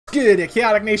Good,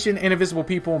 Chaotic Nation and Invisible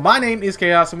People. My name is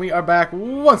Chaos, and we are back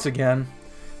once again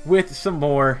with some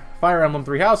more Fire Emblem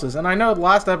Three Houses. And I know the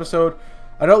last episode,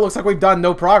 I know it looks like we've done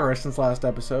no progress since last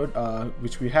episode,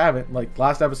 which we haven't. Like,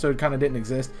 last episode kind of didn't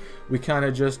exist. We kind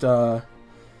of just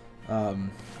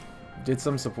did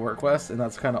some support quests, and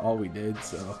that's kind of all we did.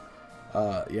 So,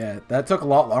 yeah, that took a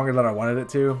lot longer than I wanted it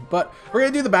to. But we're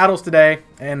going to do the battles today,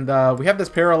 and we have this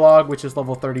paralogue, which is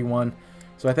level 31.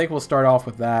 So I think we'll start off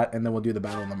with that, and then we'll do the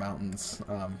Battle in the Mountains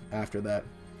after that.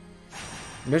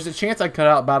 There's a chance I cut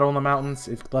out Battle in the Mountains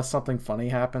unless something funny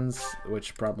happens,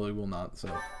 which probably will not, so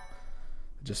I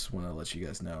just want to let you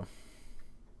guys know.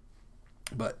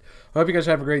 But I hope you guys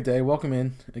have a great day. Welcome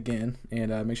in again, and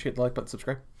make sure you hit the like button,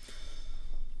 subscribe.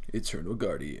 Eternal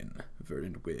Guardian,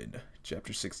 Verdant Wind,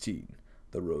 Chapter 16,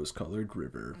 The Rose-Colored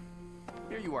River.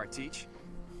 Here you are, Teach.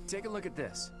 Take a look at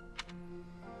this.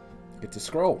 It's a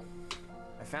scroll.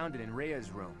 I found it in Rhea's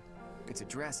room. It's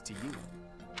addressed to you.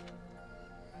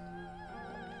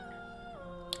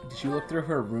 Did you look through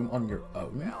her room on your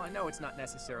own? Well, I know it's not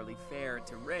necessarily fair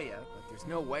to Rhea, but there's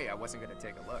no way I wasn't going to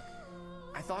take a look.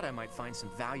 I thought I might find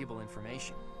some valuable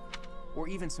information. Or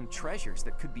even some treasures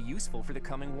that could be useful for the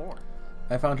coming war.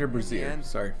 I found her brassiere.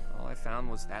 Sorry. All I found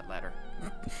was that letter.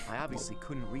 I obviously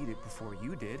couldn't read it before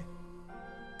you did.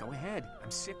 Go ahead.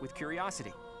 I'm sick with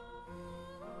curiosity.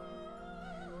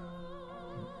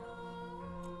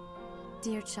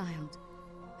 Dear child,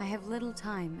 I have little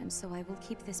time, and so I will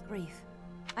keep this brief.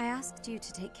 I asked you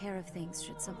to take care of things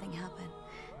should something happen,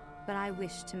 but I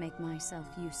wish to make myself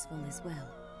useful as well.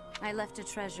 I left a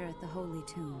treasure at the Holy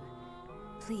Tomb.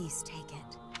 Please take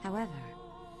it. However,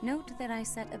 note that I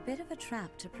set a bit of a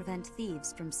trap to prevent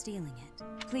thieves from stealing it.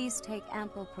 Please take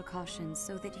ample precautions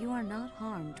so that you are not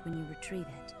harmed when you retrieve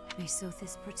it. May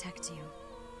Sothis protect you.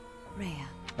 Rhea.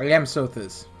 I am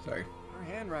Sothis. Sorry. Her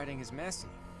handwriting is messy.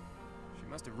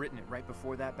 Must have written it right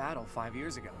before that battle 5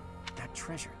 years ago. That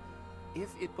treasure, if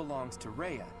it belongs to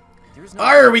Rhea, there's no.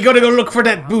 Are we gonna go look for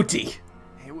that booty?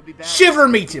 It would be bad. Shiver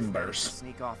me timbers.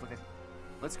 Sneak off with it.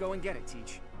 Let's go and get it,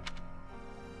 Teach.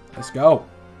 Let's go.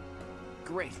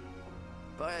 Great,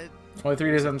 but only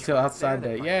 3 days until outside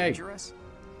day. Yay!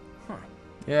 Huh.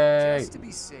 Yay! Just to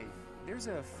be safe, there's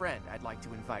a friend I'd like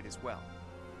to invite as well.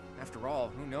 After all,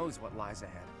 who knows what lies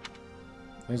ahead?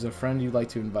 There's a friend you'd like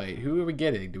to invite. Who are we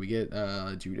getting? Do we get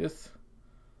Judith?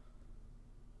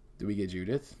 Do we get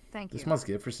Judith? Thank you. This must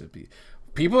give for Sippy.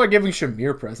 People are giving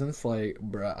Shamir presents. Like,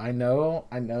 bruh, I know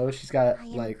she's got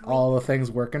like all the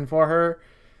things working for her,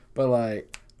 but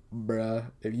like, bruh,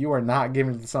 if you are not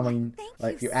giving it to someone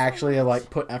like you actually like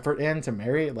put effort in to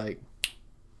marry, like,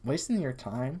 wasting your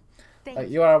time.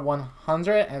 Like, you are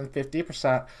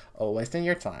 150% wasting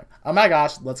your time. Oh my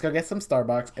gosh, let's go get some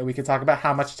Starbucks and we can talk about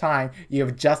how much time you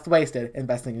have just wasted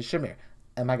investing in Shamir.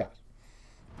 Oh my gosh.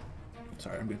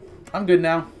 Sorry, I'm good. I'm good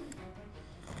now.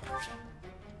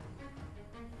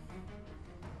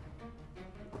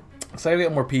 So I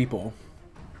get more people.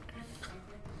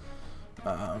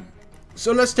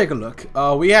 So let's take a look.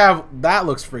 We have, that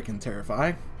looks freaking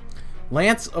terrifying.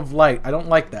 Lance of Light. I don't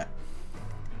like that.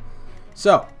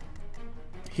 So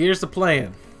here's the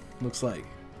plan. Looks like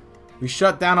we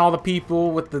shut down all the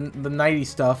people with the nighty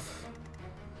stuff.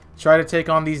 Try to take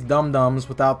on these dum-dums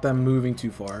without them moving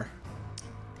too far.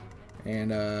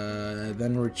 And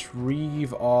then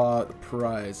retrieve our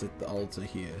prize at the altar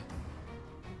here.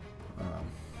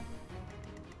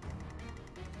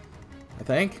 I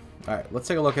think. Alright, let's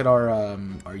take a look at our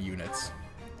units.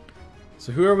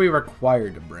 So who are we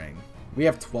required to bring? We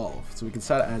have 12, so we can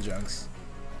set adjuncts.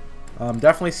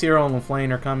 Definitely Cyril and Laflane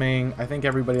are coming. I think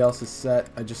everybody else is set.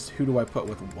 Who do I put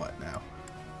with what now?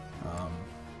 I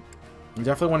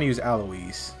definitely want to use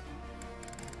Alois.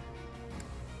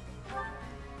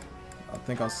 I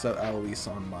think I'll set Alois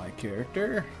on my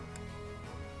character.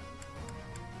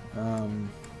 I'll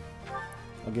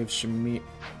give Shamir.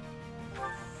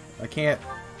 I can't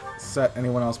set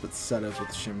anyone else but Setiv with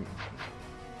Shamir.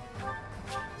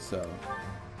 So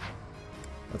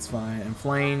that's fine. And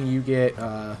Flame, you get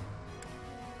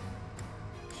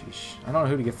sheesh. I don't know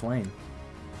who to get Flame.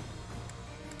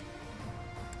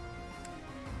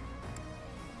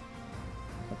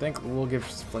 I think we'll give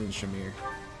Flame Shamir.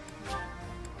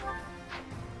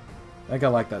 I think I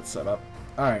like that setup.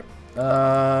 Alright.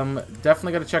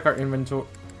 Definitely gotta check our inventory.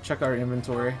 Check our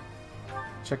inventory.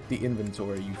 Check the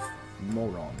inventory, you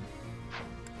moron.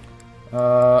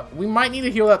 We might need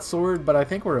to heal that sword, but I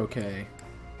think we're okay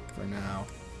for now.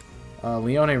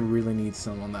 Leone really needs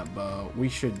some on that bow. We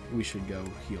should go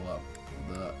heal up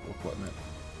the equipment.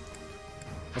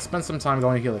 Let's spend some time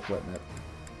going to heal equipment.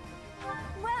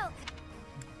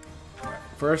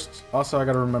 first, also I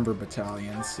gotta remember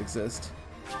battalions exist.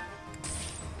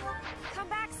 Come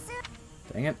back soon.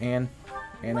 Dang it,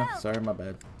 Anna, sorry, my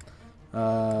bad.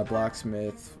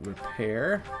 Blacksmith,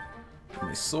 repair. Give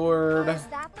me sword. Is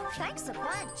that the... Thanks a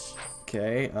bunch.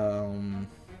 Okay,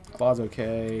 claw's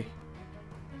okay.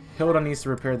 Hilda needs to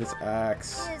repair this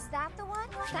axe. Is that the one?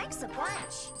 Thanks a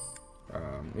bunch.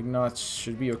 Ignatz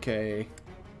should be okay.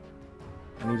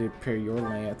 I need to repair your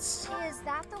lance. Is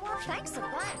that the one? Thanks a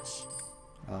bunch.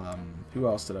 Who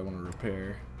else did I want to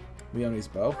repair? Leonie's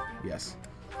bow? Yes.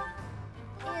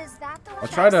 Is that the one? I'll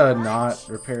try Thanks a to not bunch.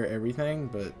 repair everything,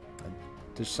 but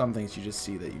there's some things you just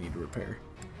see that you need to repair.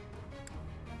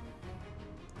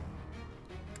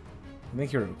 I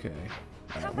think you're okay.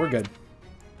 Alright, we're good.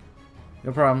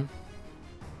 No problem.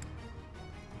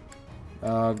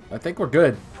 I think we're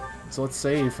good. So let's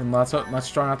save and let's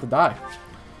try not to die.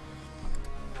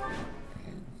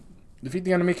 Defeat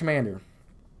the enemy commander.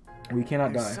 We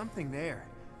cannot There's die. something there.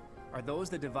 Are those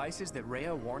the devices that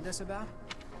Rhea warned us about?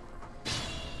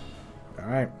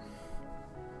 Alright.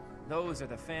 Those are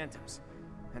the phantoms.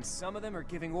 And some of them are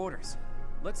giving orders.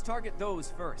 Let's target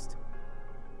those first.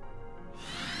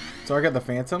 Target the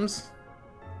phantoms.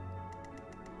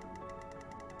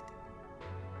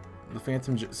 The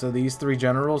phantom. So these three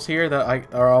generals here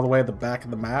that are all the way at the back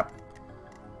of the map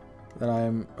that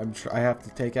I have to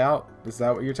take out. Is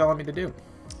that what you're telling me to do?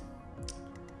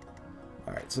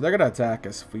 All right. So they're gonna attack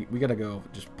us. We gotta go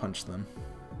just punch them.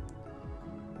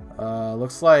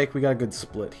 Looks like we got a good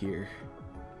split here.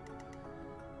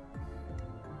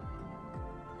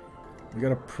 We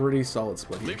got a pretty solid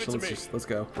split here. So let's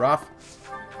go. Roth.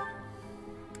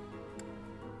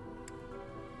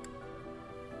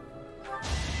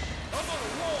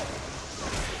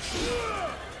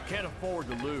 Can't afford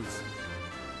to lose.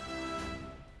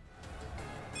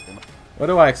 What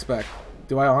do I expect?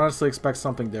 Do I honestly expect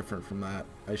something different from that?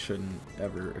 I shouldn't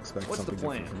ever expect something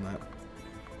different from that.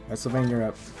 Alright, Sylvain, you're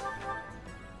up.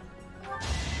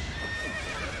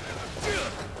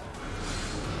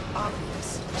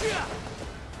 Obvious.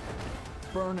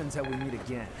 Burn until we meet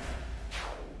again.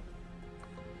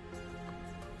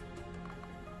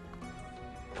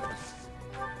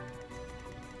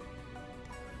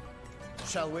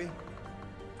 Shall we?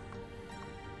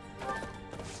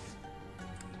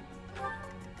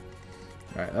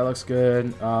 Alright, that looks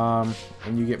good. And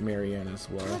you get Marianne as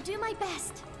I'll well. do my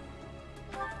best.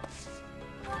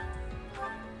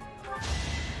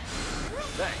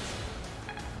 Thanks.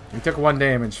 You took 1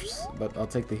 damage, but I'll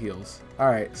take the heals.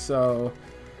 Alright, so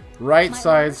right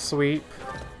side sweep.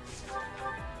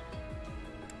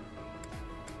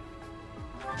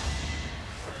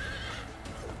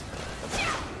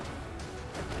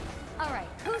 Alright,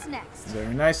 who's next?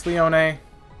 Very nice, Leone. And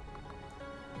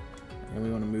we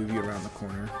want to move you around the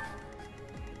corner.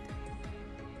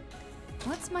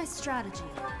 What's my strategy?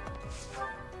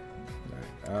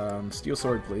 Alright, steel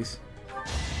sword, please.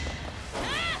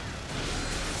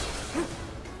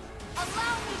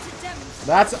 Allow me to demonstrate.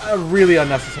 That's a really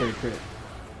unnecessary crit.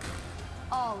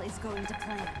 All is going to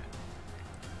plan.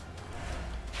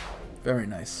 Very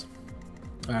nice.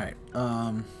 Alright,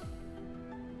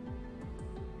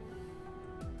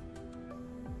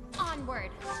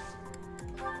 Onward.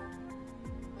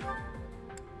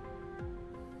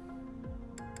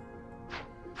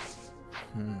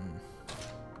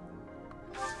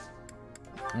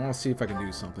 I want to see if I can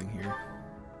do something here.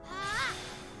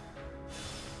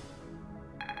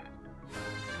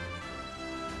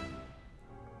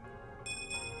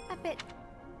 A bit.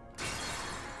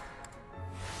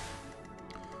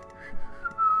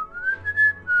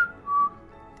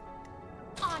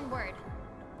 Onward.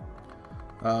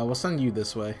 We'll send you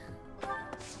this way.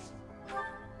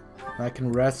 I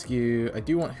can rescue. I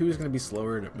do want. Who's going to be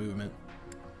slower at movement?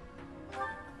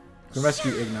 I can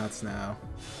rescue Ignatz now.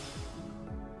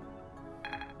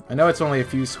 I know it's only a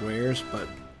few squares, but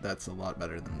that's a lot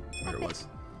better than where it was.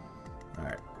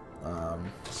 Alright.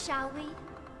 Shall we?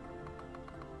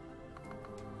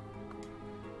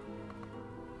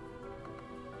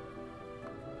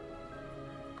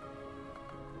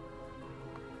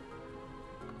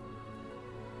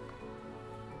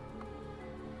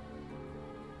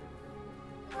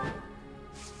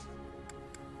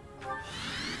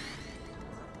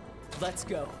 Let's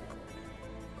go.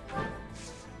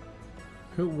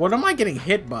 What am I getting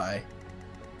hit by?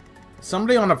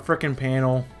 Somebody on a frickin'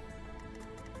 panel.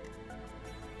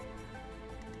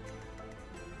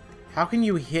 How can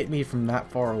you hit me from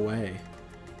that far away?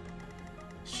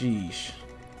 Sheesh.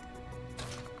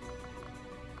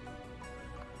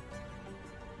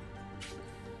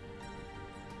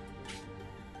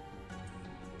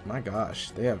 My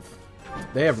gosh, they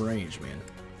have range, man.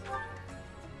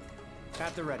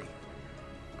 At the ready.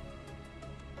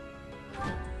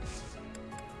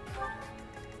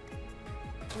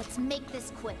 Let's make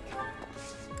this quick.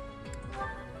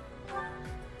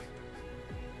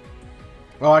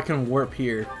 Oh, I can warp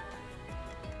here.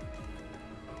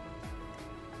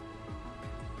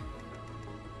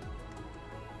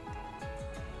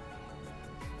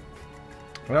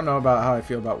 I don't know about how I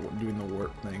feel about doing the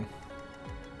warp thing.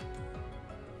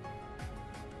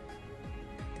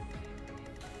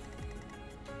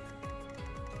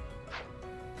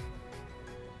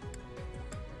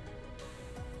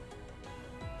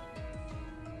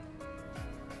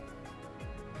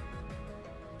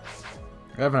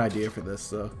 I have an idea for this,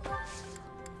 though.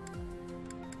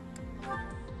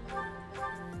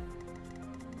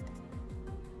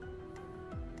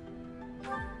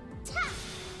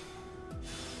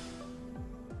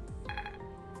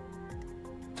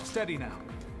 Steady now.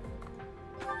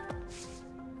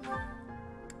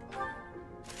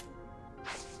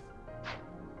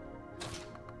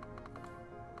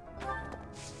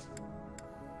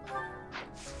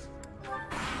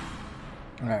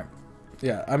 Alright.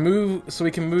 Yeah, I move so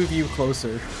we can move you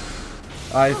closer.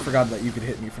 I forgot that you could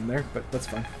hit me from there, but that's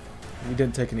fine. You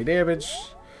didn't take any damage,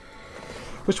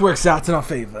 which works out in our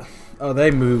favor. Oh, they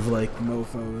move like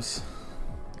mofos.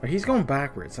 Oh, he's going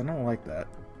backwards. I don't like that.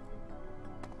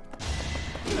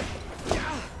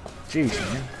 Jeez,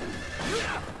 man.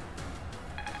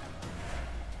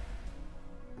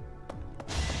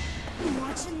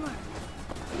 Watch and learn.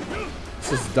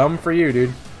 This is dumb for you,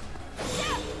 dude.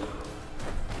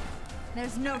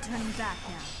 There's no turning back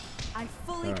now. I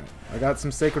fully. Alright, I got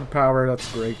some sacred power.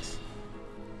 That's great.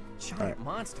 Giant Alright.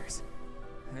 monsters.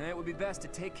 It would be best to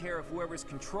take care of whoever's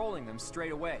controlling them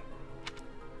straight away.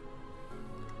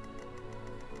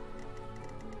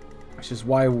 Which is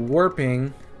why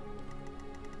warping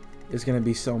is going to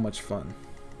be so much fun.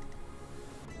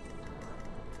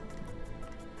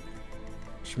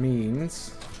 Which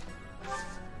means...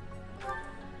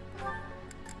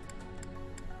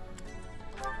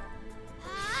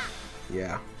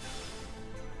 yeah.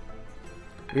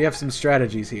 We have some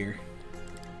strategies here.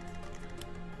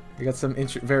 We got some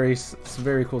very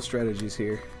cool strategies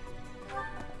here.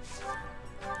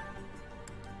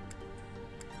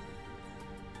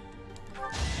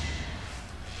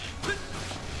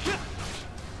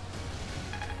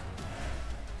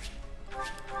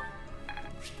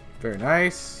 Very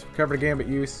nice. Recover gambit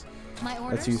use. My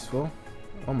orders? That's useful.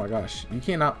 Oh my gosh. You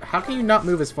cannot. How can you not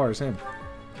move as far as him?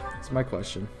 That's my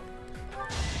question.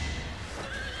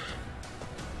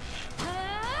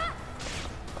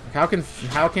 How can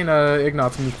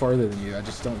Ignatz move farther than you? I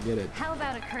just don't get it. How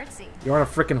about a curtsy? You're on a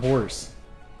freaking horse.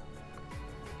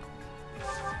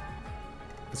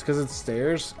 It's because it's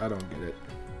stairs? I don't get it.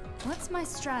 What's my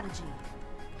strategy?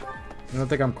 I don't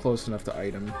think I'm close enough to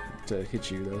item to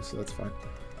hit you though, so that's fine.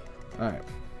 Alright.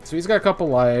 So he's got a couple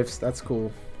lives. That's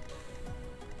cool.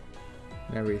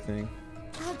 And everything.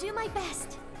 I'll do my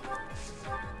best.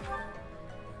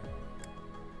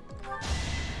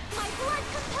 My blood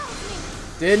compels me.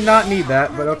 Did not need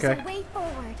that, but Now there's okay. a way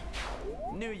forward.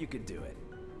 Knew you could do it.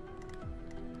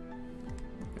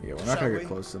 Yeah, we're not gonna get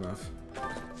close enough.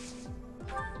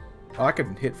 Oh, I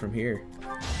could hit from here.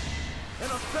 An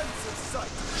offensive sight.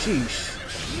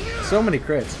 Sheesh. So many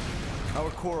crits. Our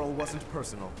quarrel wasn't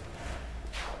personal.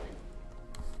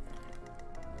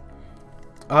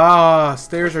 Ah,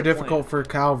 stairs are difficult for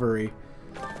cavalry.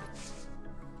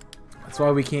 That's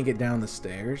why we can't get down the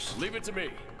stairs. Leave it to me.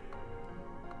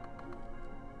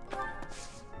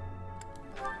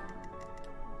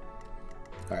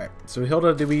 Alright, so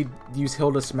Hilda, did we use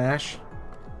Hilda Smash?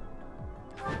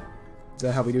 Is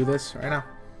that how we do this right now?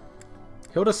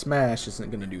 Hilda Smash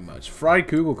isn't going to do much. Fried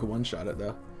Kugel could one-shot it,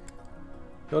 though.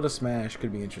 Hilda Smash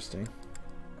could be interesting.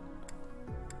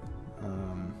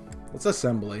 What's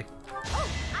Assembly? Oh,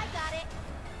 I got it.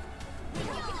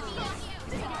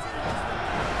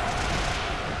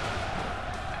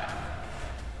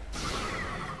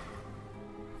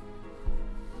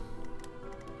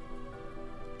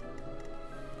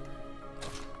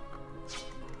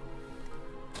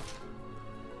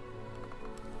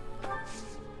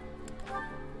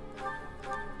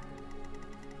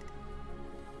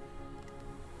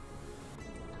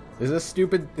 Is this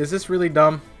stupid? Is this really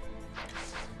dumb?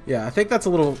 Yeah, I think that's a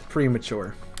little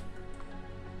premature.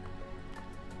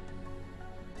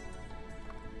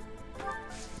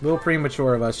 A little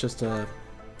premature of us just to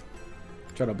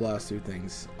try to blast through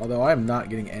things. Although I'm not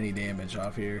getting any damage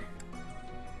off here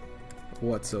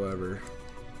whatsoever.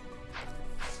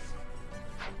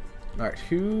 Alright,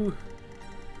 who...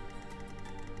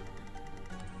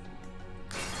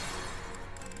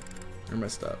 I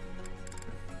messed up.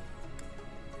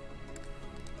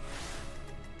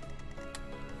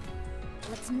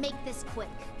 Let's make this quick.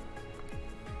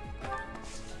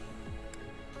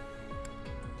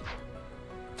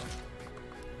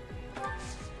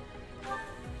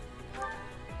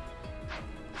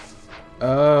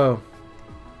 Oh.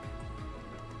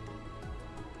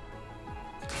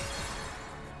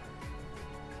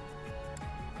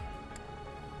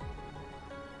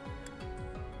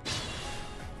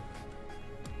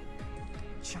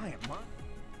 Giant mon.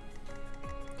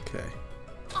 Okay.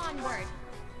 Onward.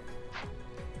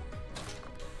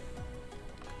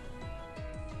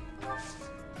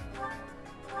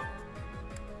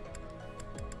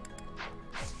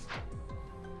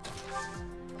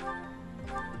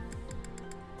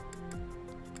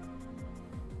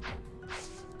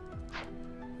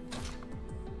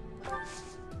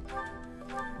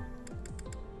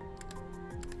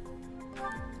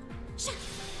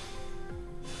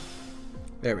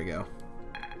 There we go.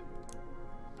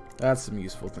 That's some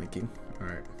useful thinking.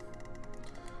 Alright.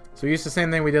 So we used the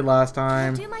same thing we did last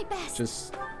time. I'll do my best.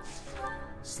 Just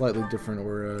slightly different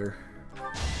order.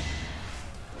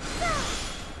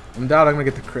 I'm doubt I'm gonna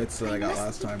get the crits that I got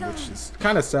last time, which is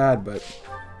kind of sad, but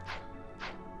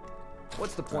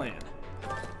What's the plan?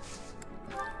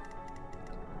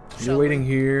 you're waiting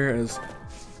here as.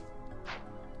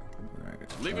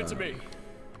 Alright, Leave it to me.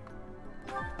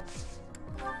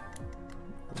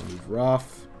 move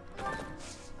rough.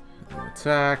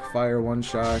 Attack, fire one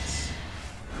shots.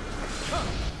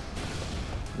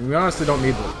 We honestly don't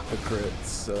need the crits,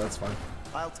 so that's fine.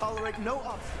 I'll tolerate no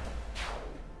obstacle.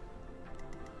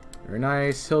 Very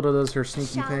nice. Hilda does her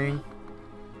sneaky Shall thing.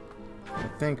 I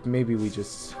think maybe we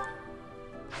just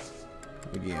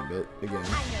gambit again. I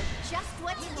know just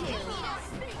what to do.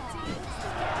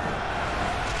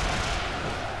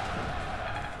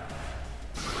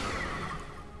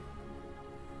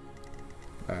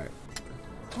 Alright.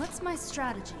 What's my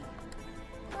strategy?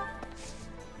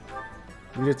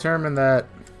 We determined that.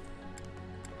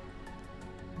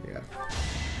 Yeah.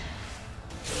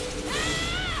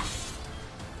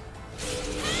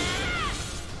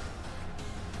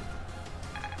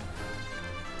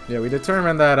 Yeah, we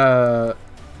determined that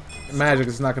magic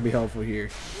is not going to be helpful here.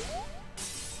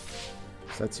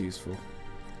 So that's useful.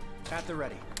 At the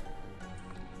ready.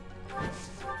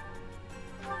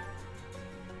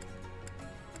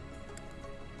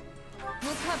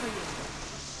 We'll cover you.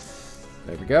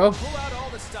 There we go. Pull out all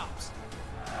the stops.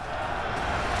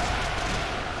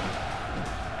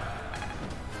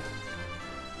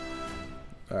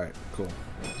 Alright, cool.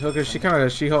 So, she kind of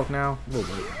does She-Hulk now? A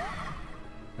little bit.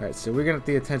 Alright, so we're going to get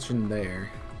the attention there.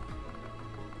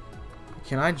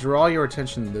 Can I draw your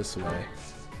attention this way?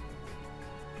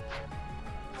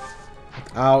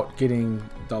 Without getting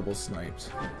double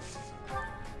sniped.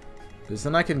 Because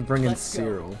then I can bring in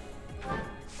Cyril.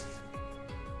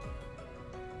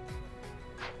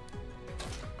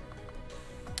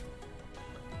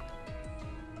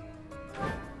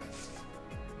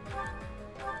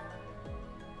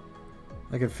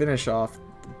 I can finish off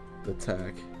the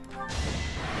attack.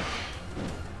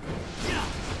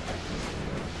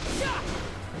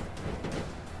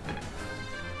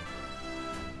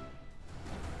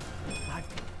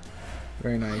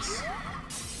 Very nice.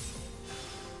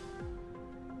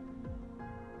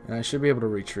 And I should be able to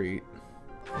retreat.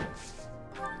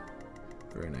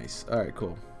 Very nice. Alright,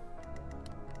 cool.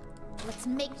 Let's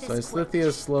make this So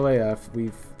Slithia's slow AF.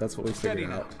 That's what we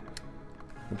figured out.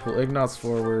 We'll pull Ignatz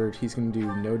forward. He's gonna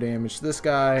do no damage to this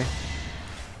guy.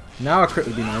 Now a crit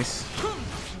would be nice.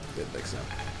 Good, thanks.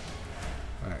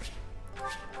 Alright.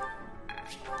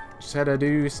 Just had to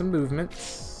do some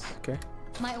movements. Okay.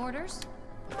 My orders?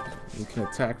 You can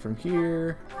attack from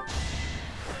here.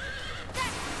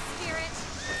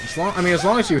 spirit. As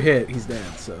long as you hit, he's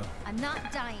dead, so I'm not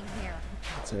dying here.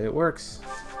 that's how it works.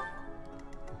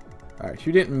 Alright,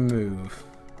 who didn't move?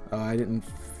 Oh, I didn't.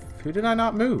 Who did I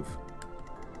not move?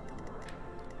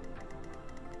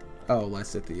 Oh,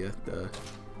 Lysithia.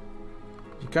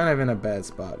 You're kind of in a bad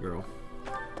spot, girl.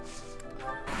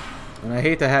 And I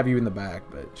hate to have you in the back,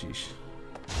 but sheesh.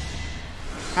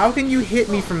 How can you hit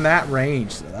me from that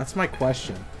range, though? That's my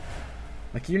question.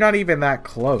 Like, you're not even that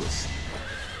close.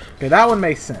 Okay, that one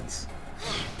makes sense.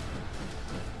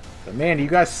 But man, you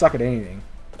guys suck at anything.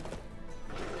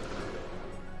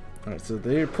 Alright, so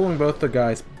they're pulling both the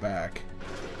guys back.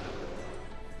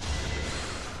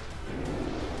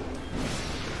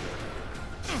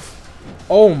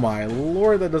 Oh my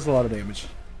lord, that does a lot of damage.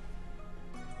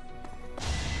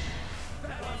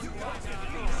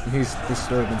 He's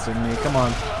disturbancing me. Come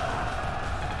on.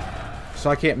 So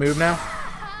I can't move now?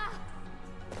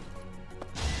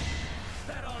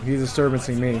 He's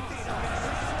disturbancing me.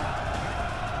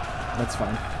 That's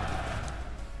fine.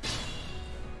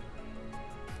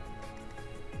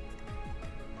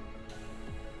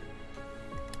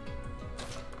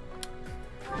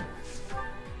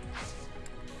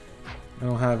 I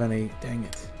don't have any. Dang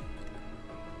it.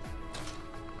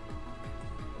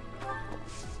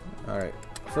 Alright.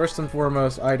 First and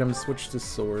foremost, items, switch to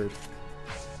sword.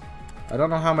 I don't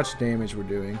know how much damage we're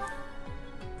doing.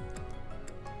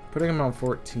 Putting him on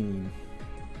 14.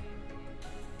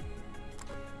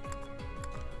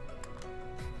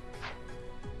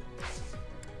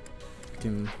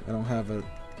 I don't have a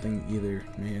thing either,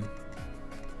 man.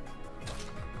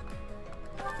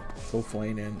 Full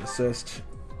flame and assist.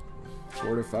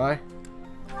 Fortify.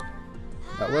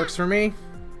 That works for me.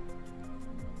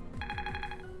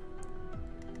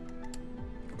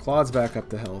 Claude's back up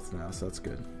to health now, so that's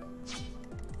good.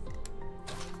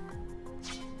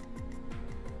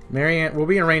 Marianne, we'll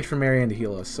be in range for Marianne to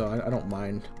heal us, so I don't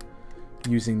mind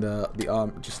using the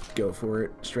just go for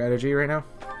it strategy right now.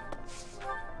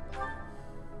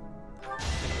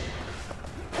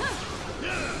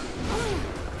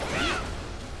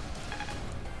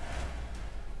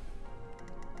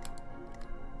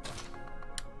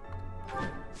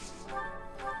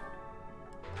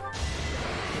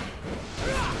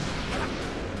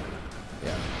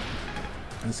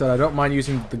 So I don't mind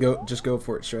using the just go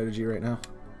for it strategy right now.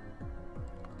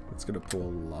 It's gonna pull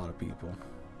a lot of people.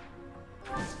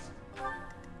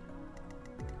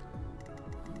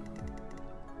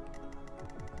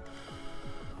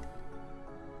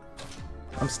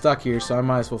 I'm stuck here, so I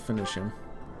might as well finish him.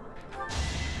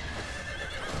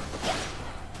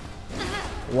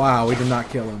 Wow, we did not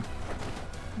kill him.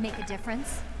 Make a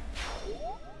difference?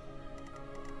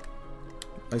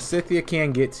 Scythia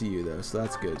can get to you though, so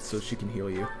that's good. So she can heal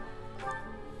you.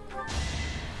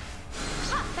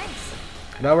 Thanks.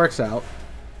 That works out.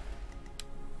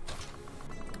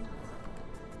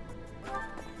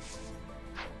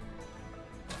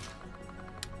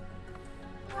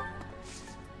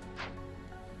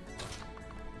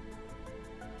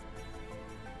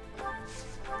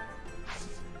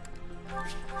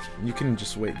 You can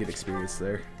just wait, get experience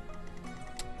there.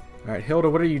 Alright, Hilda,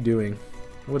 what are you doing?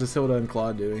 What is Hilda and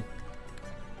Claude doing?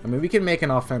 I mean, we can make an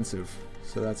offensive,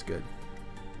 so that's good.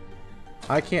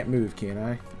 I can't move, can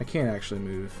I? I can't actually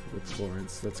move with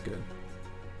Lawrence. That's good.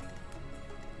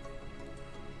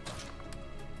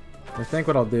 I think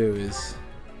what I'll do is...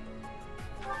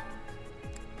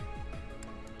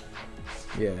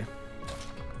 yeah.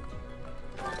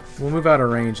 We'll move out of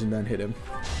range and then hit him.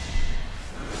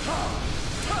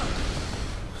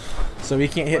 So he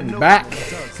can't hit him back.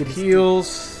 Good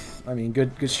heals. I mean,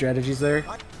 good strategies there.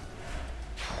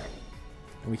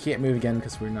 We can't move again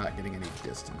because we're not getting any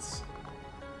distance.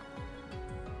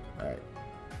 Alright.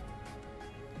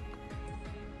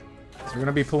 So we're going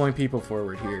to be pulling people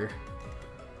forward here.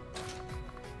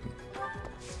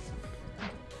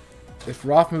 If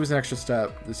Roth moves an extra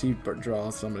step, does he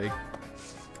draw somebody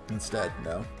instead?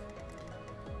 No.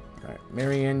 Alright,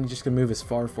 Marianne, you're just going to move as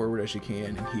far forward as you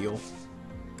can and heal.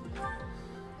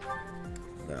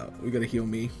 No, we got to heal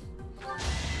me.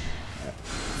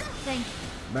 Thank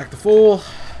you. Back to full.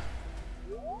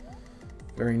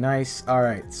 Very nice.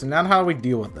 Alright, so now how do we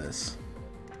deal with this?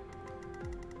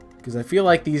 Because I feel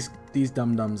like these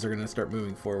dum-dums are going to start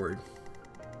moving forward.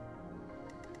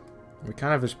 We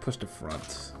kind of just push to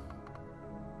front.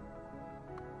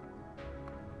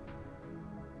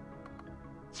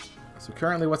 So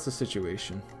currently, what's the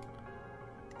situation?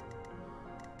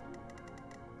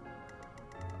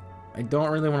 I don't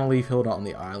really want to leave Hilda on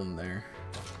the island there.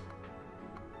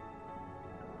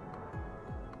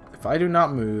 If I do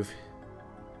not move,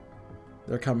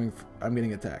 they're coming. I'm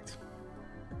getting attacked.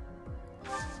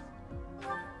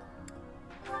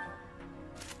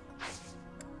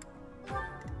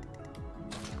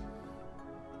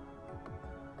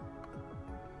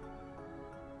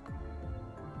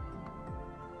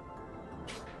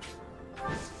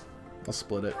 I'll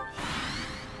split it.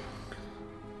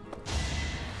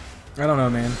 I don't know,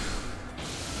 man.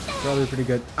 Probably pretty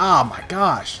good. Oh my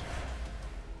gosh!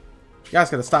 You guys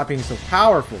gotta stop being so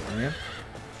powerful, man.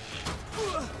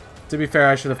 To be fair,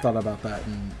 I should have thought about that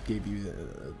and gave you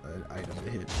an item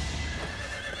to hit.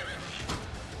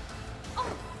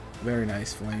 Very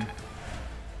nice, Flame.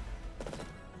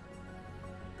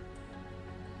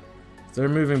 They're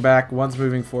moving back, one's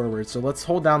moving forward, so let's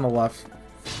hold down the left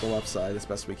side as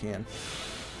best we can.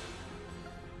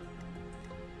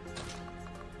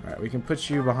 Alright, we can put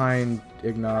you behind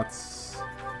Ignatz.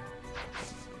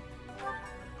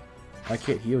 I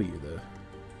can't heal you, though.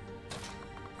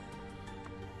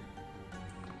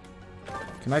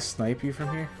 Can I snipe you from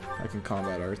here? I can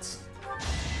combat arts.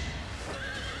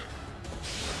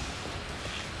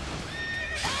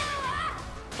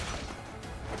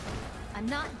 I'm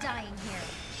not dying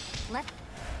here.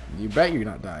 You bet you're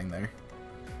not dying there.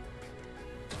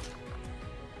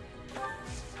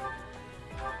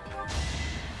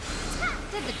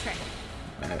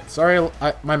 Alright, sorry,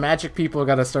 my magic people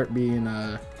gotta start being,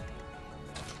 I'm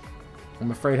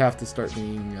afraid have to start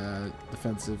being,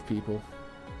 defensive people.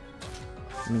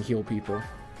 I mean, heal people.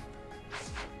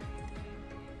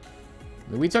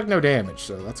 We took no damage,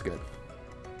 so that's good.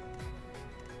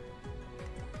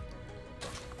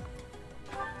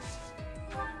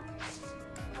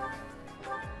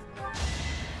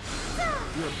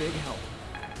 You're a big help.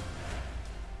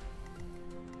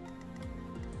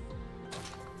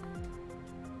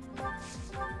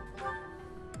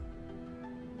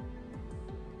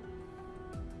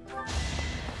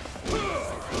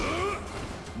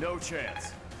 No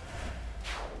chance.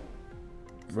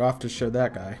 Rough to show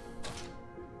that guy.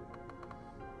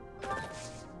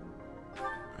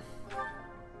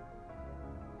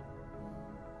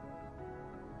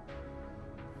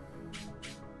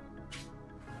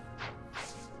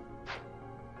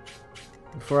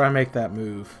 Before I make that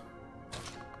move.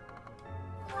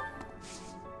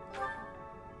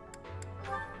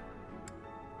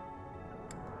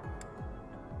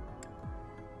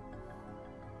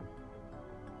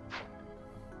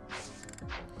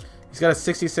 He's got a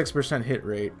 66% hit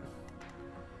rate.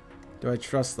 Do I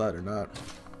trust that or not?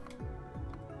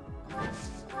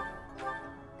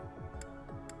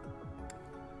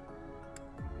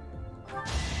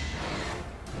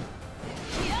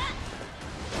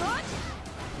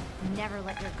 Never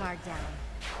let your guard down.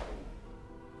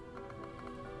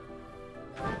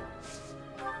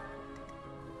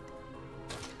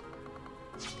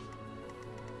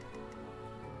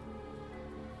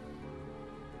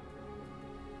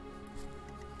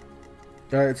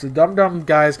 Alright, so Dum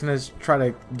guy's gonna try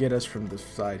to get us from the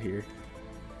side here.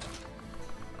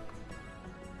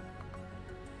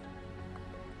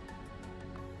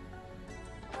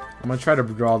 I'm gonna try to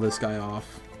draw this guy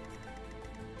off.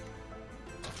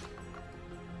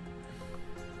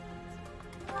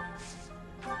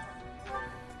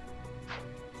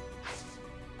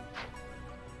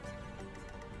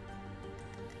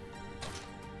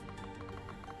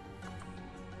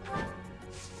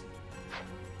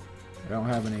 I don't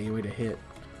have any way to hit.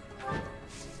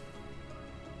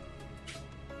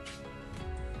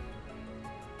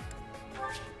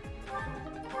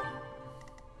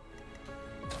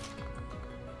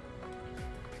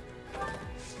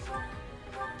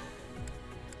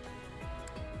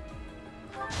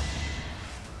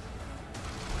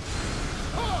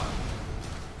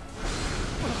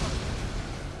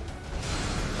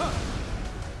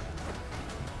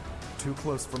 Too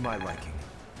close for my liking.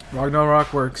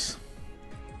 Ragnarok works.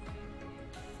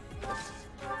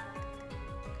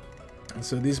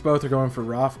 So these both are going for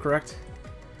Roth, correct?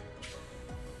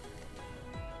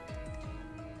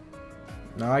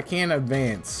 Now I can't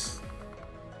advance.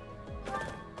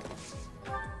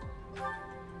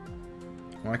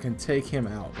 Well, I can take him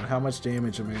out, but how much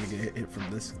damage am I going to get hit from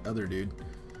this other dude?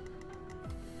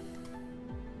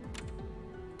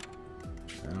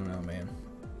 I don't know, man.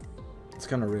 It's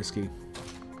kind of risky.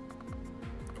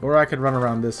 Or I could run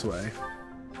around this way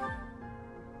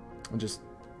and just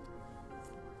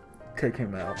take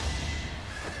him out.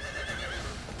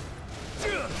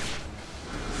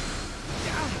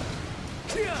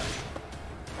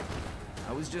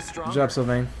 I was just strong. Good job,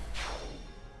 Sylvain.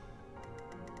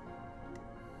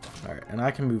 Alright, and I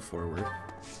can move forward.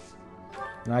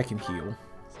 And I can heal.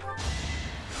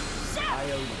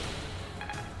 I owe you.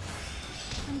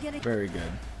 I'm getting Very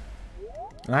good.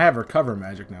 And I have recover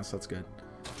magic now, so that's good.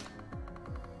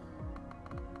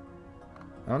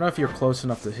 I don't know if you're close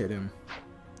enough to hit him.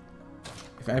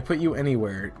 If I put you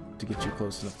anywhere to get you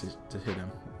close enough to hit him.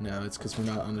 No, it's because we're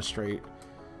not on the straight.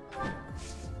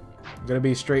 I'm gonna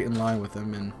be straight in line with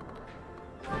him, and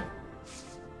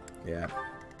yeah.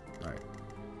 Alright.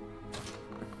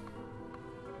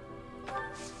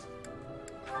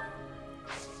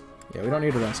 Yeah, we don't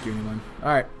need to rescue anyone.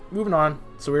 Alright, moving on.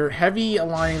 So we're heavy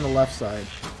aligning the left side,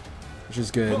 which is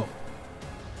good. Whoa.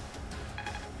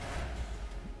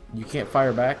 You can't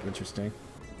fire back? Interesting.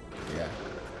 Yeah.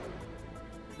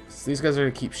 So these guys are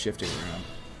going to keep shifting around.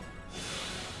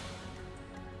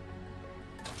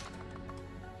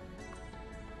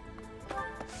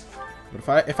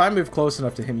 But if I move close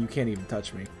enough to him, you can't even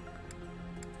touch me.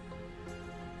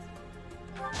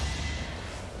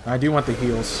 I do want the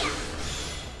heals.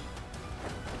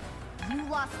 You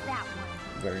lost that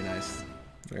one. Very nice.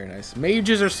 Very nice.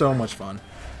 Mages are so much fun.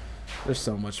 They're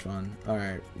so much fun.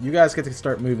 Alright, you guys get to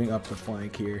start moving up the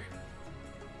flank here.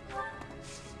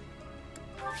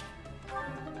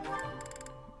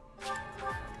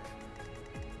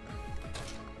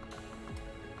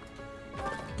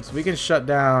 So we can shut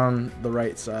down the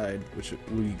right side, which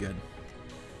will be good.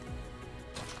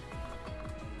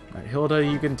 Alright, Hilda,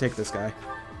 you can take this guy.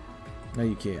 No,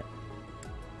 you can't.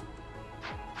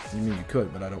 You mean you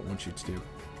could, but I don't want you to do.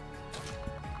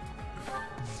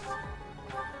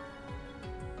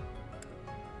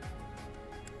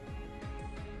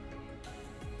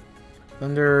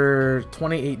 Thunder,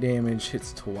 28 damage,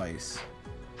 hits twice.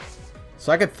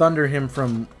 So I could thunder him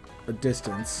from a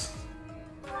distance.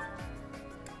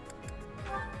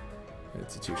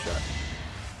 It's a 2-shot.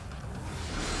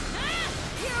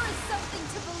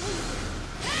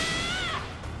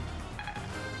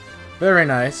 Very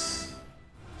nice.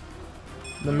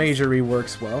 The majory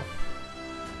works well.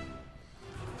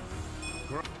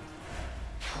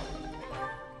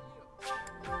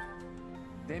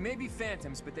 They may be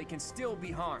phantoms, but they can still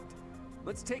be harmed.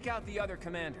 Let's take out the other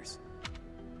commanders.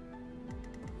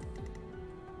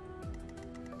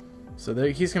 So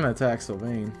he's gonna attack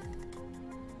Sylvain.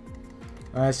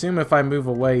 I assume if I move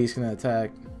away, he's gonna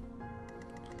attack.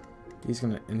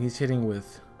 And he's hitting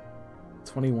with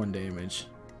 21 damage.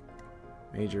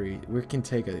 Majory, we can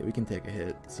take a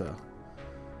hit, so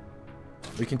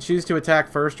we can choose to attack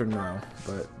first or no,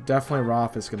 but definitely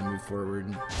Roth is gonna move forward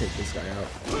and take this guy out.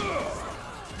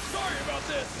 Sorry about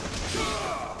this.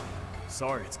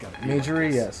 Sorry, it's gotta be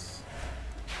Majory, yes.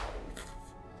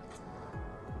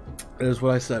 That is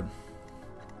what I said.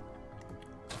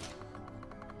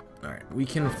 Alright, we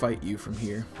can fight you from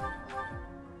here.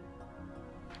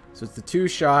 So it's the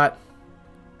 2-shot.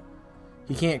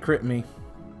 He can't crit me.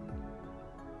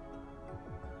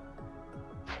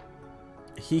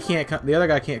 He can't come. The other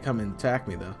guy can't come and attack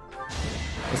me though.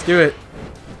 Let's do it.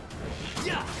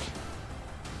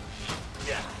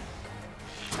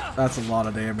 That's a lot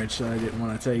of damage that I didn't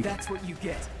want to take. That's what you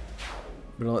get.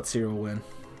 But I'll let Cyril win.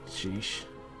 Sheesh.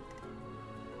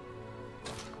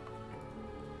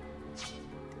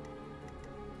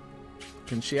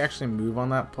 Can she actually move on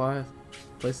that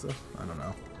place though? I don't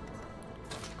know.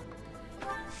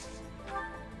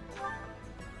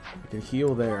 I can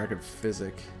heal there. I could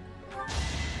physic.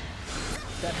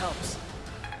 That helps.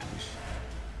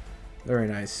 Very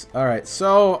nice. Alright,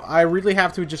 so I really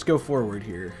have to just go forward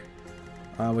here.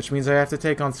 Which means I have to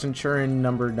take on Centurion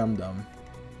number Dum Dum.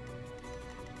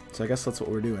 So I guess that's what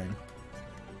we're doing.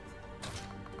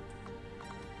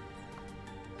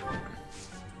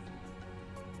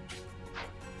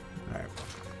 Alright.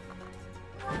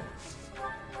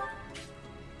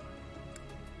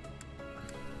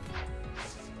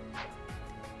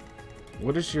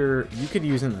 What is your... You could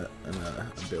use an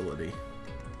ability.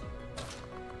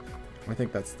 I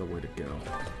think that's the way to go.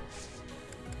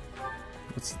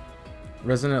 What's...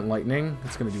 Resonant Lightning?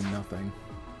 It's gonna do nothing.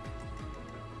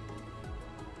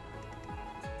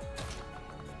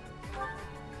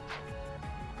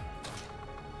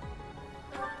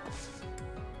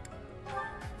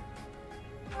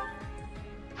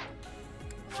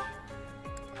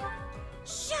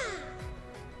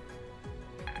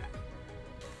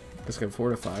 This can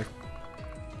fortify.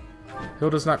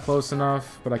 Hilda's not close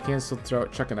enough, but I can still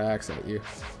chuck an axe at you.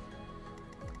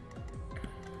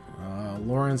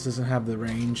 Lawrence doesn't have the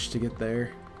range to get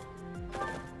there.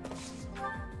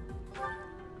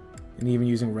 And even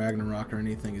using Ragnarok or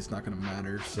anything is not going to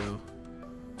matter, so...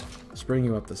 Let's bring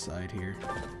you up the side here.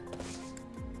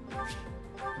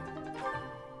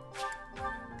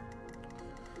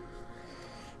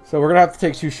 So we're going to have to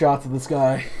take 2 shots at this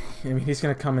guy. I mean, he's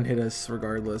going to come and hit us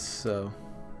regardless, so...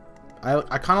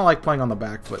 I kind of like playing on the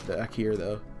back foot back here,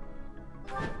 though.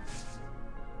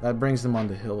 That brings them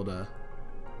onto Hilda.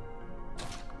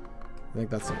 I think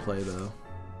that's the play, though.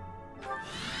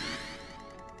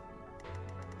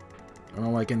 I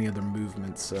don't like any other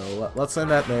movements, so let's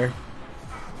send that there.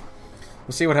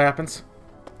 We'll see what happens.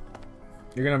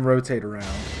 You're going to rotate around.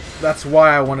 That's why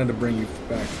I wanted to bring you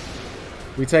back.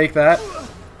 We take that.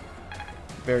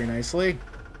 Very nicely.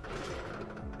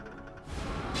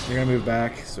 You're going to move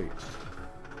back. Sweet.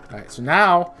 Alright, so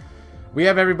now we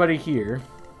have everybody here.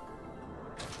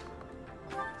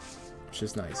 Which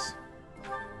is nice.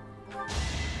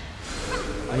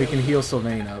 And we can heal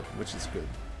Sylvain up, which is good.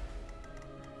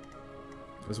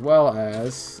 As well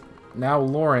as, now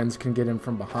Lorenz can get him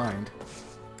from behind.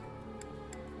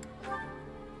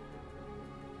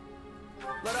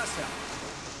 Let us help.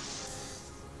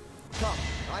 Come,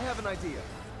 I have an idea.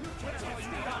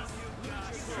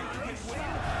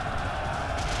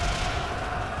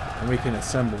 And we can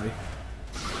assembly.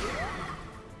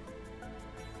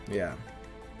 Yeah.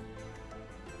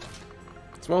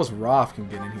 As well as Roth can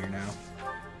get in here now.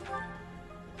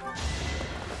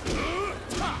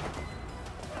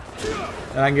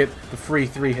 And I can get the free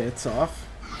 3 hits off.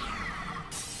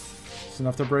 It's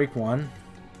enough to break 1.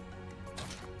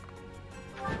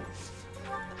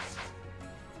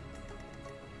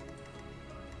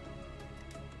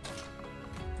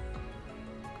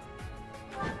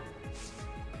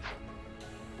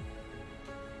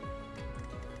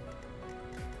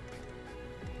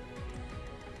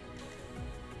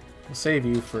 We'll save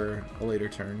you for a later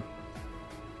turn.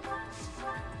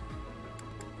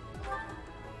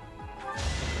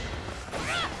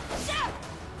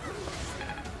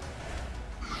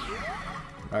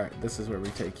 Alright, this is where we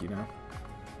take you now.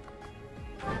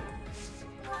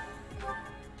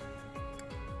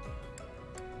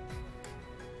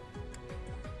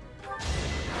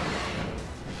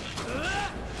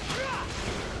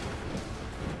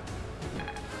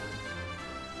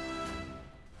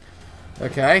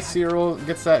 Okay, Cyril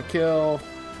gets that kill.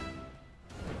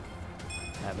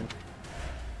 Haven't.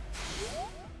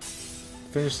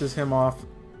 Finishes him off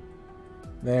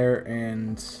there,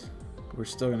 and we're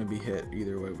still going to be hit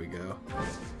either way we go.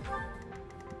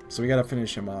 So we got to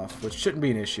finish him off, which shouldn't be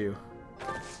an issue.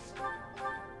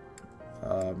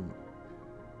 I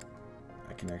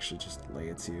can actually just lay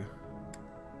it to you.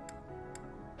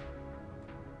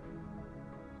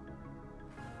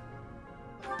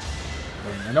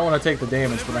 I don't want to take the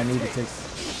damage, but I need to take...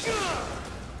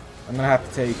 I'm going to have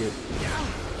to take it.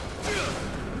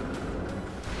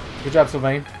 Good job,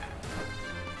 Sylvain.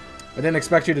 I didn't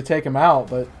expect you to take him out,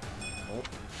 but...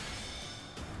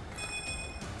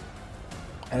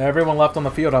 And everyone left on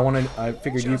the field. I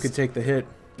figured you could take the hit.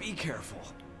 Be careful.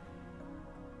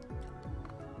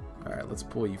 Alright, let's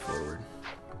pull you forward.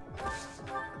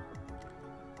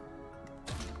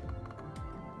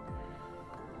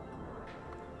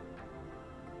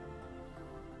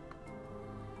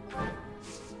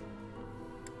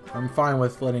 I'm fine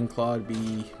with letting Claude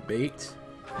be baked.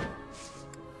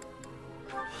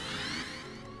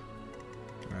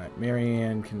 Alright,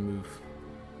 Marianne can move.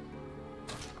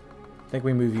 I think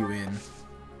we move you in.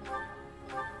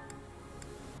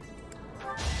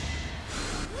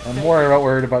 I'm more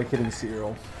worried about getting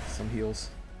Cyril some heals.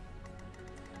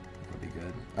 That'll be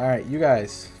good. Alright, you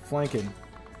guys, flanking.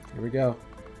 Here we go.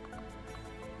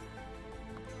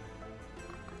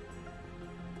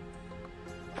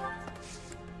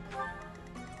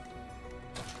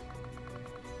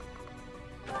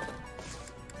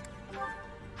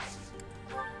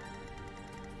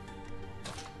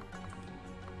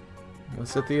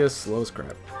 Scythia slows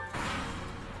crap.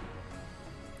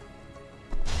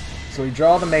 So we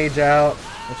draw the mage out,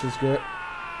 which is good.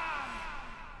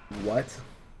 What?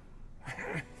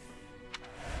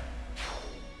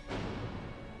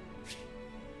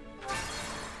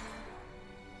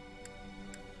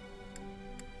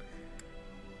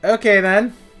 Okay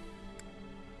then.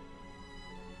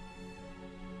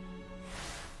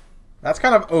 That's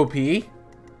kind of OP.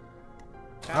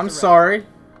 I'm sorry.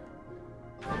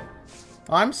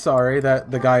 I'm sorry that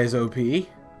the guy is OP.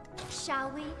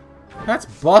 Shall we? That's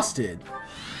busted.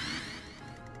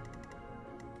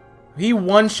 He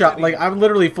one-shot. Like, I'm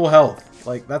literally full health.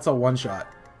 Like, that's a one-shot.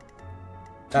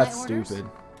 That's stupid.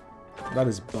 That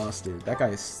is busted. That guy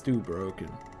is stupid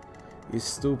broken. He's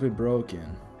stupid broken.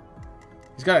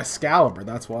 He's got Excalibur.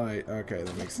 That's why. Okay,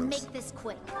 that makes sense. Make this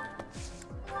quick.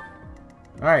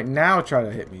 Alright, now try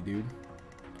to hit me, dude.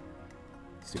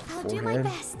 Stupid I'll forehead. do my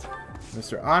best.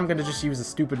 Mister, I'm gonna just use a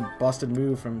stupid busted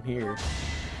move from here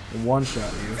and one-shot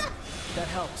you. That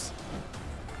helps.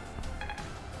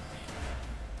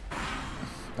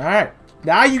 Alright,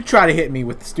 now you try to hit me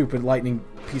with the stupid lightning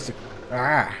piece of...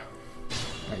 Ah!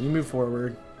 Alright, you move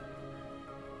forward.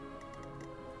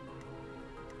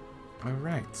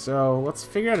 Alright, so let's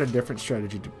figure out a different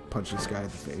strategy to punch this guy in the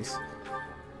face.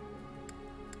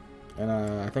 And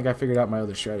I think I figured out my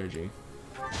other strategy.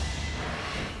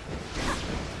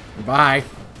 Bye.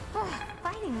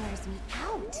 Fighting wears me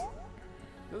out.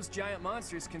 Those giant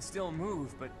monsters can still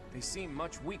move, but they seem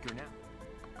much weaker now.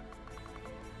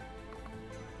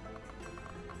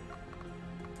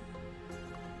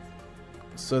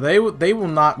 So they will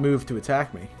not move to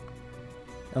attack me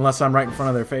unless I'm right in front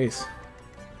of their face.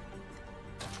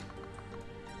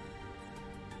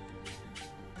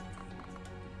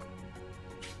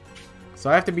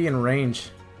 So I have to be in range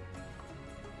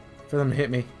for them to hit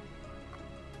me.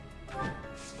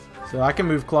 So I can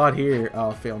move Claude here.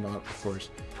 Oh, fail not, of course.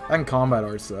 I can combat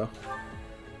arts though.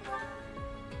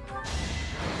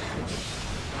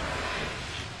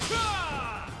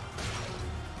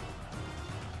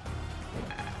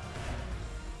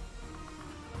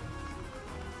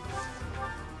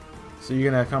 So you're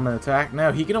gonna come and attack?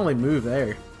 No, he can only move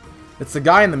there. It's the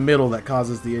guy in the middle that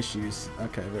causes the issues.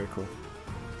 Okay, very cool.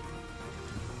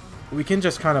 We can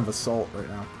just kind of assault right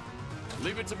now.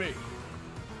 Leave it to me.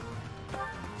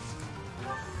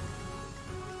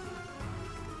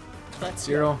 Let's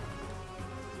Cyril,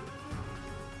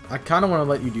 I kind of want to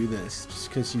let you do this just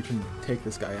because you can take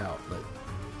this guy out, but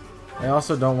I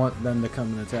also don't want them to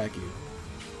come and attack you.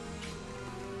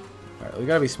 Alright, we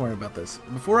gotta be smart about this.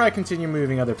 Before I continue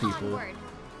moving other people,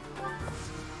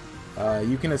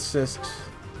 you can assist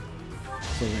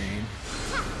Sylvain.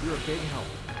 You're a big help.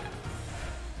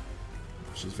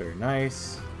 Which is very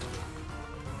nice.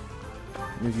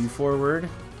 Move you forward.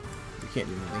 You can't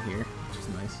do anything here, which is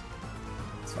nice.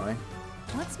 It's fine.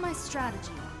 What's my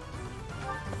strategy?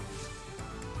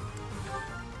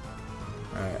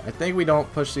 Alright, I think we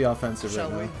don't push the offensive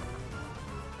Shall right we? now.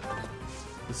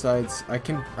 Besides, I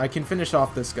can finish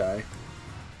off this guy.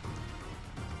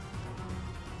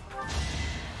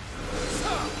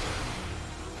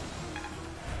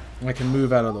 I can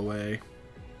move out of the way.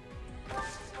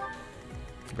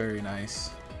 Very nice.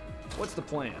 What's the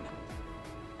plan?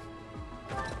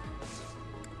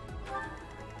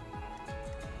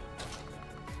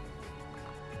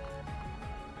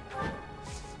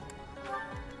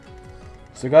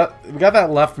 So we got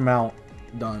that left mount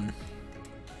done.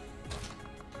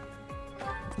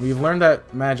 We've learned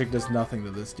that magic does nothing to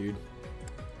this dude.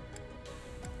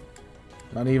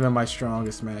 Not even my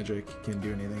strongest magic can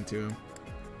do anything to him.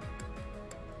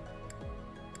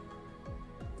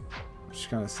 Which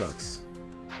kind of sucks.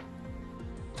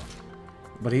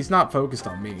 But he's not focused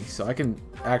on me, so I can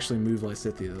actually move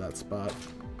Lysithea to that spot.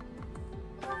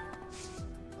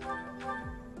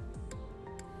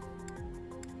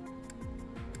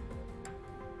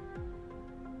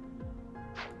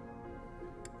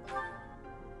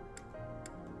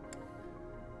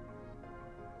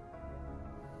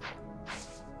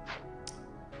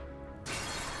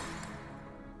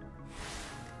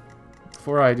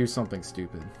 Before I do something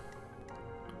stupid.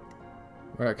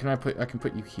 Alright, I can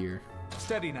put you here.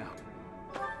 Steady now.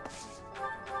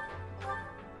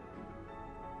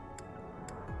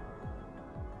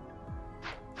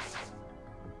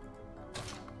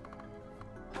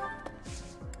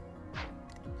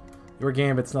 Your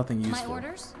gambit's nothing useful. My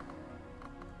orders?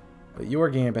 But your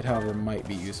gambit, however, might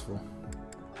be useful.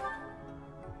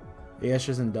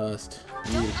 Ashes and dust.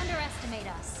 Don't underestimate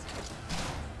us.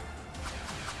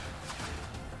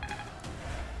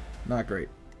 Not great.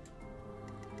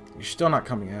 You're still not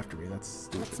coming after me. That's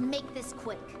stupid. Let's make this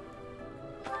quick.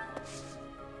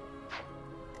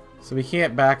 So we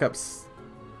can't back up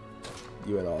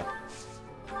you at all.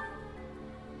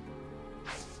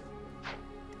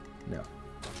 No.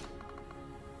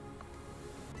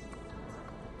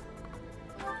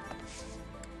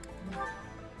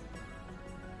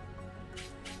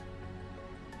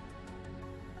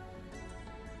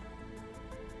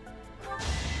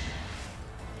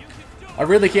 I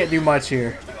really can't do much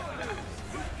here.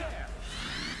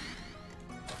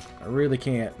 I really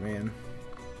can't, man.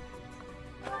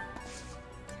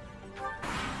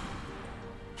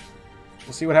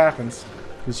 We'll see what happens.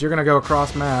 Because you're going to go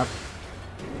across map.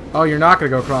 Oh, you're not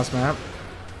going to go across map.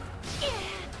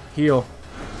 Heal.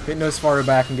 Get no farther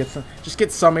back and get some... Just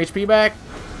get some HP back?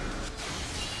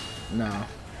 No.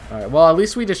 Alright, well, at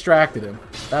least we distracted him.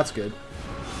 That's good.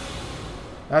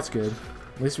 That's good.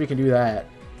 At least we can do that.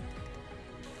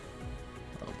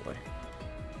 Oh, boy.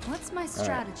 What's my Alright,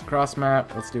 strategy? cross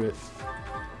map. Let's do it.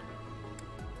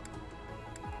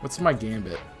 What's my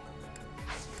gambit?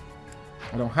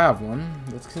 I don't have one.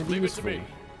 That's gonna be Leave it to useful. me.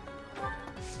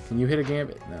 Can you hit a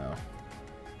gambit? No.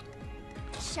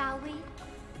 Shall we?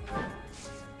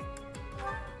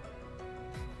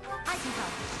 I can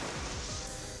help.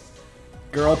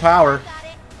 Girl power. Got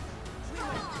it.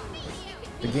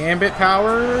 The gambit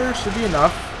power should be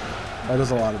enough. That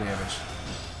does a lot of damage.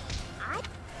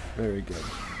 Very good.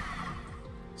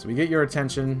 So we get your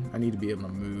attention. I need to be able to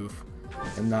move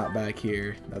and not back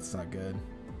here. That's not good.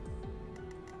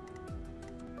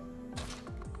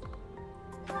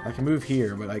 I can move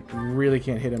here, but I really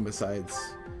can't hit him besides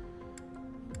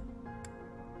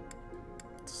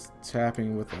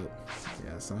tapping with it.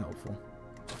 Yeah, it's not helpful.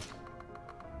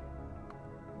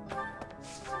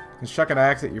 Let's chuck an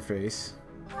axe at your face.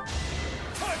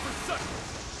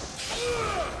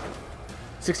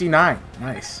 69.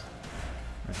 Nice.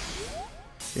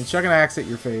 You can chuck an axe at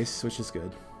your face, which is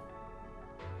good.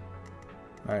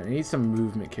 Alright, I need some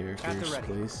movement characters,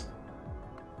 please.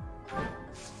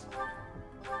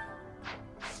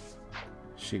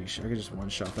 Sheesh, I could just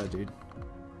one-shot that dude.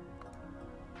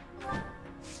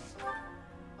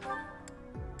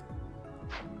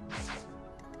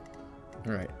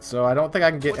 Alright, so I don't think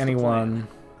I can get anyone...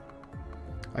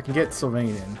 I can get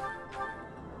Sylvain in.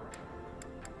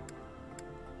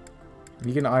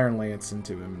 You can Iron Lance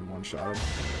into him and one-shot him.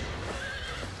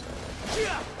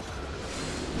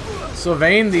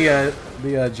 Sylvain,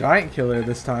 the giant killer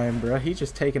this time, bro. He's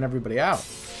just taking everybody out.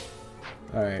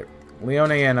 Alright,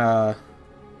 Leone and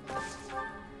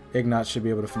Ignat should be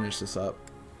able to finish this up.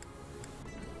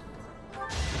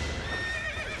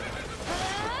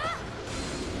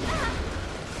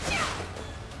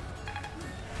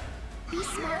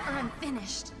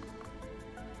 finished.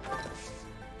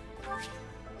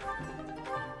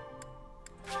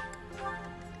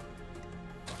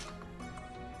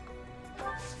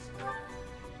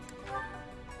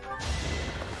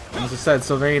 As I said,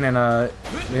 Sylvain and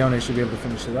Leone should be able to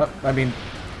finish it up. I mean,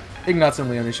 Ignatz and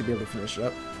Leone should be able to finish it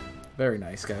up. Very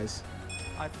nice, guys.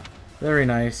 Very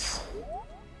nice.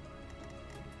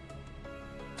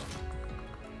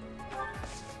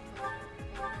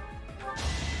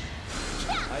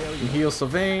 Heal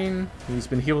Sylvain. He's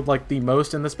been healed like the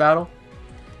most in this battle.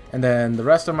 And then the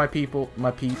rest of my peeps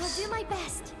I'll do my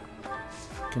best.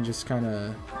 can just kind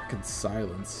of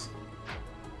silence.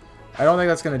 I don't think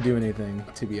that's going to do anything,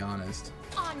 to be honest.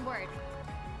 Onward.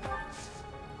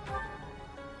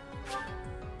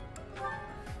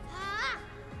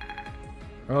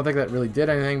 I don't think that really did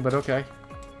anything, but okay.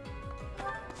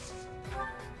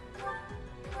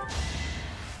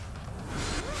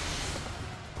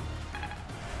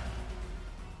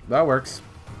 That works.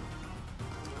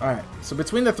 Alright, so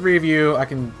between the three of you, I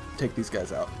can take these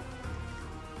guys out.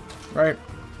 Right?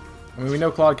 I mean, we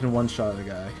know Claude can one-shot a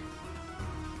guy.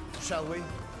 Shall we?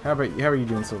 How are you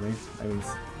doing, Sylvain? I mean,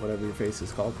 whatever your face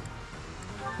is called.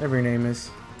 Whatever your name is.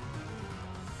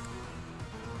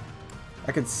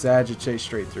 I could Sagitate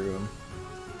straight through him.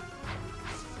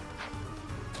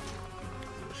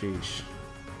 Sheesh.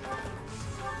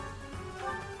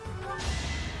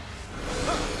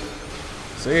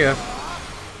 See ya.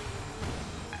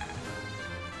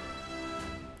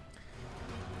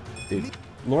 Dude,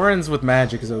 Lauren's with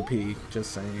magic is OP,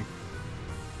 just saying.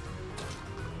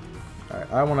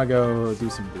 Alright, I want to go do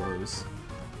some blows.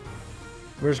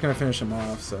 We're just going to finish him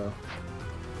off, so...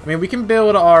 I mean, we can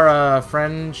build our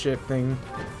friendship thing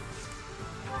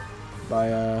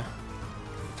by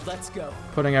Let's go.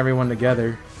 putting everyone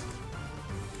together.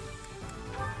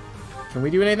 Can we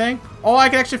do anything? Oh, I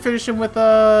can actually finish him with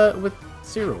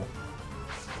Cyril.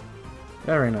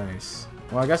 Very nice.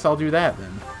 Well, I guess I'll do that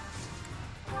then.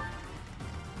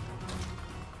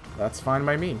 That's fine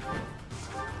by me.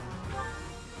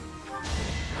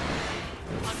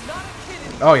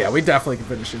 Oh yeah, we definitely can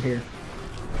finish him here.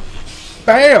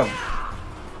 Bam!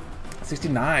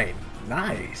 69.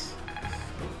 Nice.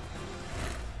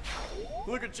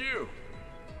 Look at you.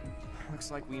 Looks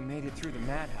like we made it through the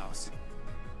madhouse.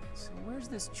 So where's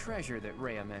this treasure that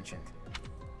Rhea mentioned?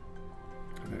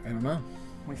 I don't know.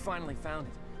 We finally found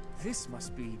it. This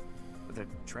must be the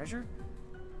treasure?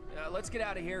 Let's get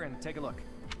out of here and take a look.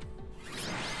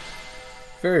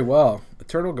 Very well.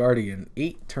 Eternal Guardian.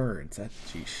 8 turns. That's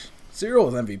sheesh. Cyril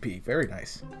is MVP. Very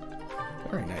nice.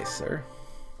 Very nice, sir.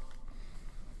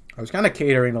 I was kind of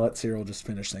catering to let Cyril just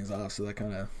finish things off, so that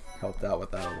kind of helped out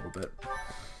with that a little bit.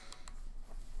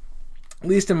 At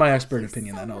least in my expert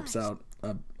opinion, that helps out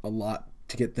a lot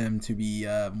to get them to be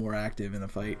more active in a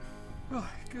fight. Oh,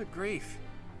 good grief.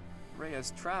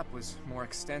 Rhea's trap was more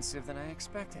extensive than I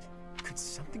expected. Could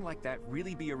something like that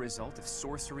really be a result of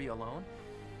sorcery alone?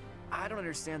 I don't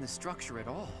understand the structure at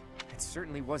all. It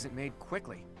certainly wasn't made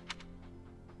quickly.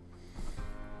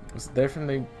 Was it there from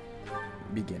the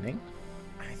beginning?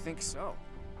 I think so.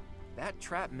 That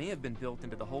trap may have been built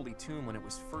into the Holy Tomb when it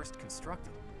was first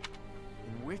constructed.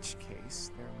 In which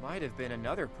case, there might have been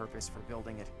another purpose for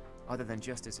building it, other than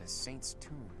just as a saint's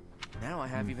tomb. Now I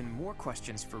have even more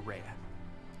questions for Rhea.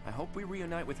 I hope we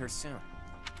reunite with her soon.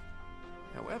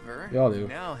 However, we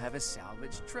now have a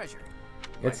salvaged treasure.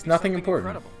 It's nothing important.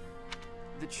 Incredible.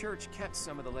 The church kept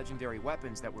some of the legendary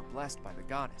weapons that were blessed by the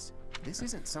goddess. This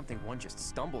isn't something one just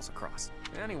stumbles across.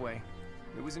 Anyway,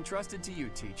 it was entrusted to you,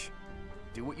 Teach.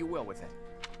 Do what you will with it.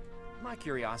 My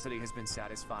curiosity has been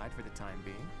satisfied for the time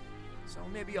being, so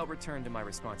maybe I'll return to my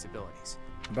responsibilities.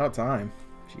 About time.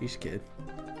 Jeez, kid.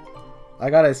 I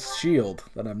got a shield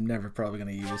that I'm never probably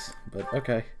going to use, but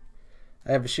okay.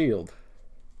 I have a shield.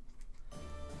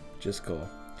 Just cool.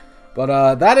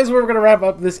 But that is where we're going to wrap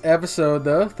up this episode,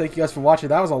 though. Thank you guys for watching.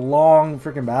 That was a long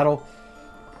freaking battle.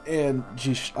 And,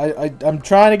 geez, I'm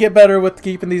trying to get better with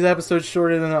keeping these episodes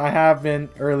shorter than I have been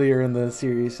earlier in the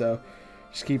series, so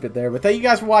just keep it there. But thank you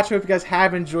guys for watching. Hope you guys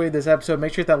have enjoyed this episode.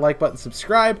 Make sure to hit that like button,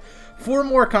 subscribe for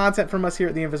more content from us here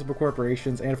at the Invisible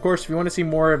Corporations. And, of course, if you want to see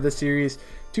more of this series,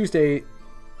 Tuesdays,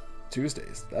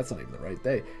 that's not even the right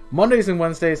day. Mondays and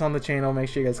Wednesdays on the channel. Make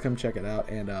sure you guys come check it out.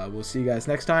 And we'll see you guys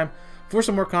next time for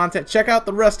some more content. Check out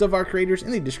the rest of our creators in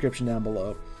the description down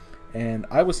below. And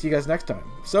I will see you guys next time.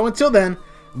 So until then,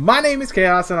 my name is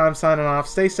Chaos and I'm signing off.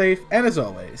 Stay safe, and as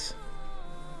always,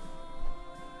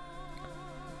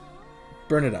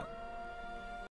 burn it up.